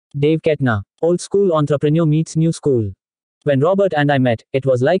Dave Kettner. Old school entrepreneur meets new school. When Robert and I met, it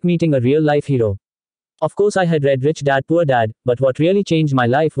was like meeting a real-life hero. Of course I had read Rich Dad Poor Dad, but what really changed my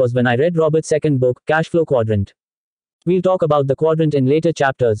life was when I read Robert's second book, Cash Flow Quadrant. We'll talk about the quadrant in later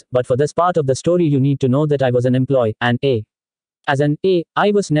chapters, but for this part of the story you need to know that I was an employee, and as an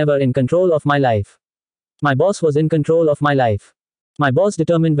I was never in control of my life. My boss was in control of my life. My boss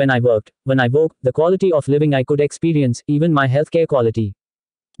determined when I worked, when I woke, the quality of living I could experience, even my healthcare quality.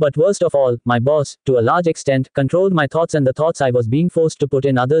 But worst of all, my boss, to a large extent, controlled my thoughts and the thoughts I was being forced to put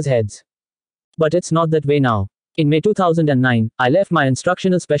in others' heads. But it's not that way now. In May 2009, I left my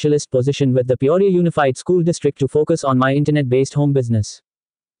instructional specialist position with the Peoria Unified School District to focus on my internet-based home business.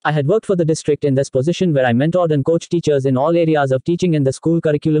 I had worked for the district in this position where I mentored and coached teachers in all areas of teaching in the school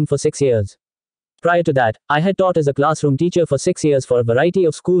curriculum for 6 years. Prior to that, I had taught as a classroom teacher for 6 years for a variety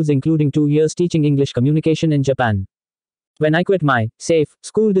of schools, including 2 years teaching English communication in Japan. When I quit my safe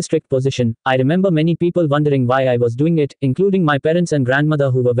school district position, I remember many people wondering why I was doing it, including my parents and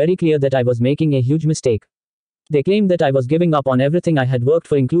grandmother, who were very clear that I was making a huge mistake. They claimed that I was giving up on everything I had worked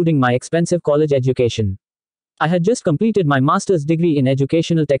for, including my expensive college education. I had just completed my master's degree in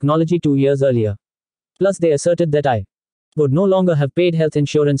educational technology 2 years earlier. Plus they asserted that I would no longer have paid health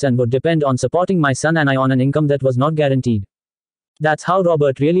insurance and would depend on supporting my son and I on an income that was not guaranteed. That's how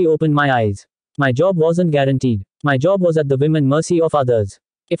Robert really opened my eyes. My job wasn't guaranteed. My job was at the whim and mercy of others.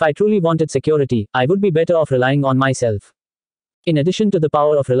 If I truly wanted security, I would be better off relying on myself. In addition to the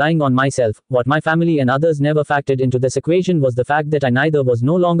power of relying on myself, what my family and others never factored into this equation was the fact that I neither was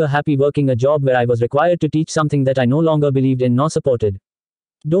no longer happy working a job where I was required to teach something that I no longer believed in nor supported.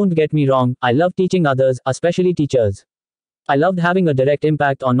 Don't get me wrong, I love teaching others, especially teachers. I loved having a direct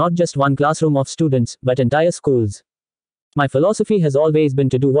impact on not just one classroom of students, but entire schools. My philosophy has always been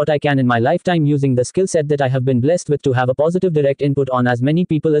to do what I can in my lifetime using the skill set that I have been blessed with to have a positive direct input on as many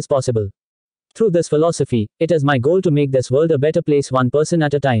people as possible. Through this philosophy, it is my goal to make this world a better place one person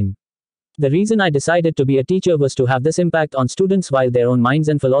at a time. The reason I decided to be a teacher was to have this impact on students while their own minds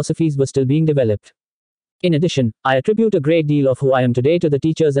and philosophies were still being developed. In addition, I attribute a great deal of who I am today to the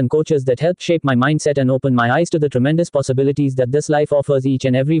teachers and coaches that helped shape my mindset and open my eyes to the tremendous possibilities that this life offers each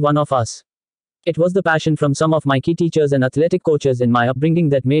and every one of us. It was the passion from some of my key teachers and athletic coaches in my upbringing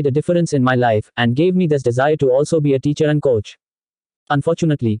that made a difference in my life, and gave me this desire to also be a teacher and coach.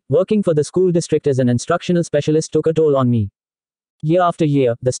 Unfortunately, working for the school district as an instructional specialist took a toll on me. Year after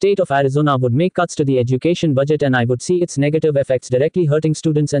year, the state of Arizona would make cuts to the education budget and I would see its negative effects directly hurting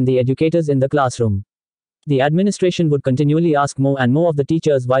students and the educators in the classroom. The administration would continually ask more and more of the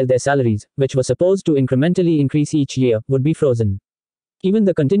teachers while their salaries, which were supposed to incrementally increase each year, would be frozen. Even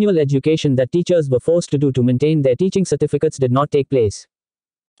the continual education that teachers were forced to do to maintain their teaching certificates did not take place.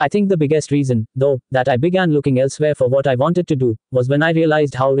 I think the biggest reason, though, that I began looking elsewhere for what I wanted to do, was when I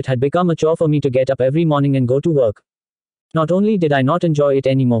realized how it had become a chore for me to get up every morning and go to work. Not only did I not enjoy it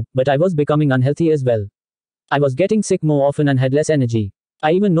anymore, but I was becoming unhealthy as well. I was getting sick more often and had less energy.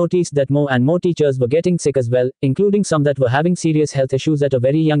 I even noticed that more and more teachers were getting sick as well, including some that were having serious health issues at a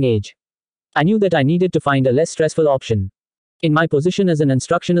very young age. I knew that I needed to find a less stressful option. In my position as an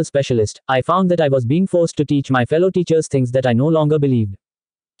instructional specialist, I found that I was being forced to teach my fellow teachers things that I no longer believed.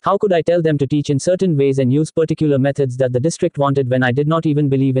 How could I tell them to teach in certain ways and use particular methods that the district wanted when I did not even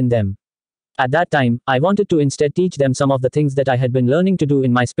believe in them? At that time, I wanted to instead teach them some of the things that I had been learning to do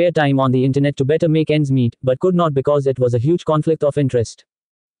in my spare time on the internet to better make ends meet, but could not because it was a huge conflict of interest.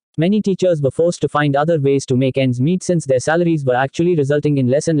 Many teachers were forced to find other ways to make ends meet since their salaries were actually resulting in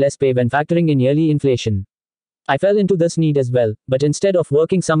less and less pay when factoring in yearly inflation. I fell into this need as well, but instead of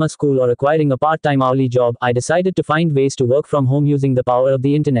working summer school or acquiring a part-time hourly job, I decided to find ways to work from home using the power of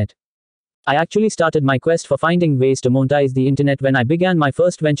the internet. I actually started my quest for finding ways to monetize the internet when I began my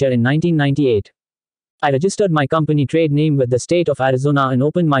first venture in 1998. I registered my company trade name with the state of Arizona and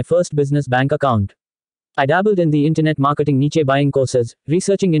opened my first business bank account. I dabbled in the internet marketing niche, buying courses,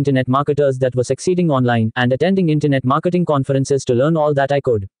 researching internet marketers that were succeeding online, and attending internet marketing conferences to learn all that I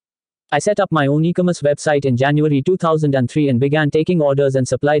could. I set up my own e-commerce website in January 2003 and began taking orders and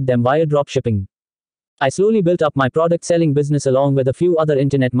supplied them via dropshipping. I slowly built up my product selling business along with a few other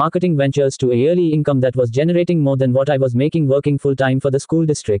internet marketing ventures to a yearly income that was generating more than what I was making working full-time for the school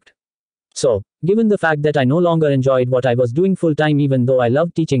district. So, given the fact that I no longer enjoyed what I was doing full-time even though I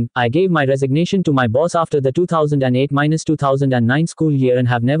loved teaching, I gave my resignation to my boss after the 2008-2009 school year and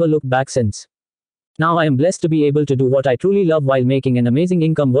have never looked back since. Now I am blessed to be able to do what I truly love while making an amazing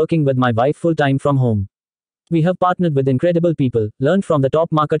income working with my wife full-time from home. We have partnered with incredible people, learned from the top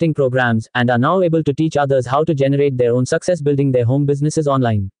marketing programs, and are now able to teach others how to generate their own success building their home businesses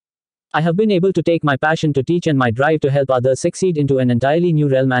online. I have been able to take my passion to teach and my drive to help others succeed into an entirely new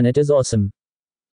realm, and it is awesome.